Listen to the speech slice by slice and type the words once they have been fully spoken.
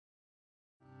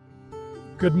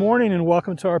Good morning and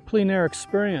welcome to our plein air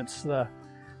experience. The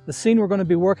scene we're going to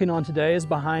be working on today is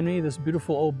behind me, this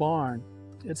beautiful old barn.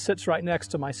 It sits right next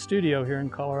to my studio here in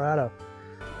Colorado.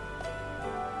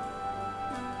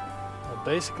 Well,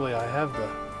 basically I have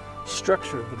the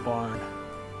structure of the barn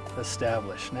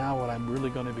established. Now what I'm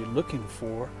really going to be looking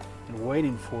for and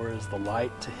waiting for is the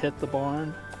light to hit the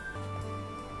barn.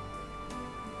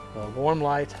 The warm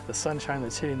light, the sunshine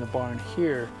that's hitting the barn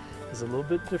here is a little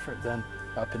bit different than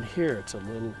up in here. It's a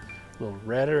little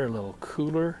redder, a little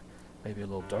cooler, maybe a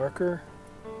little darker.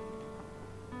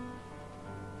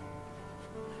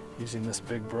 Using this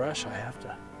big brush, I have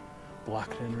to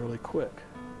block it in really quick.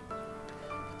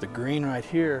 The green right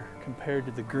here compared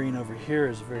to the green over here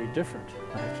is very different.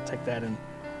 I have to take that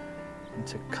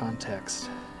into context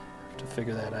to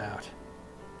figure that out.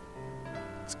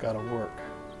 It's got to work.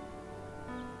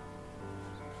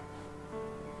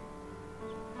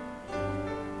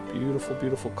 Beautiful,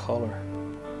 beautiful color.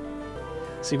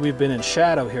 See, we've been in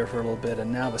shadow here for a little bit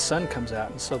and now the sun comes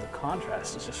out, and so the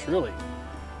contrast is just really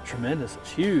tremendous.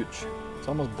 It's huge. It's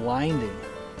almost blinding.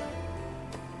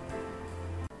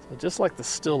 So just like the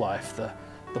still life, the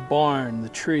barn, the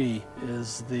tree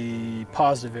is the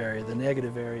positive area, the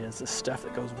negative area is the stuff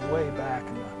that goes way back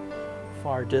in the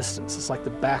far distance. It's like the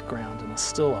background in a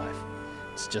still life.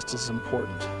 It's just as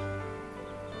important.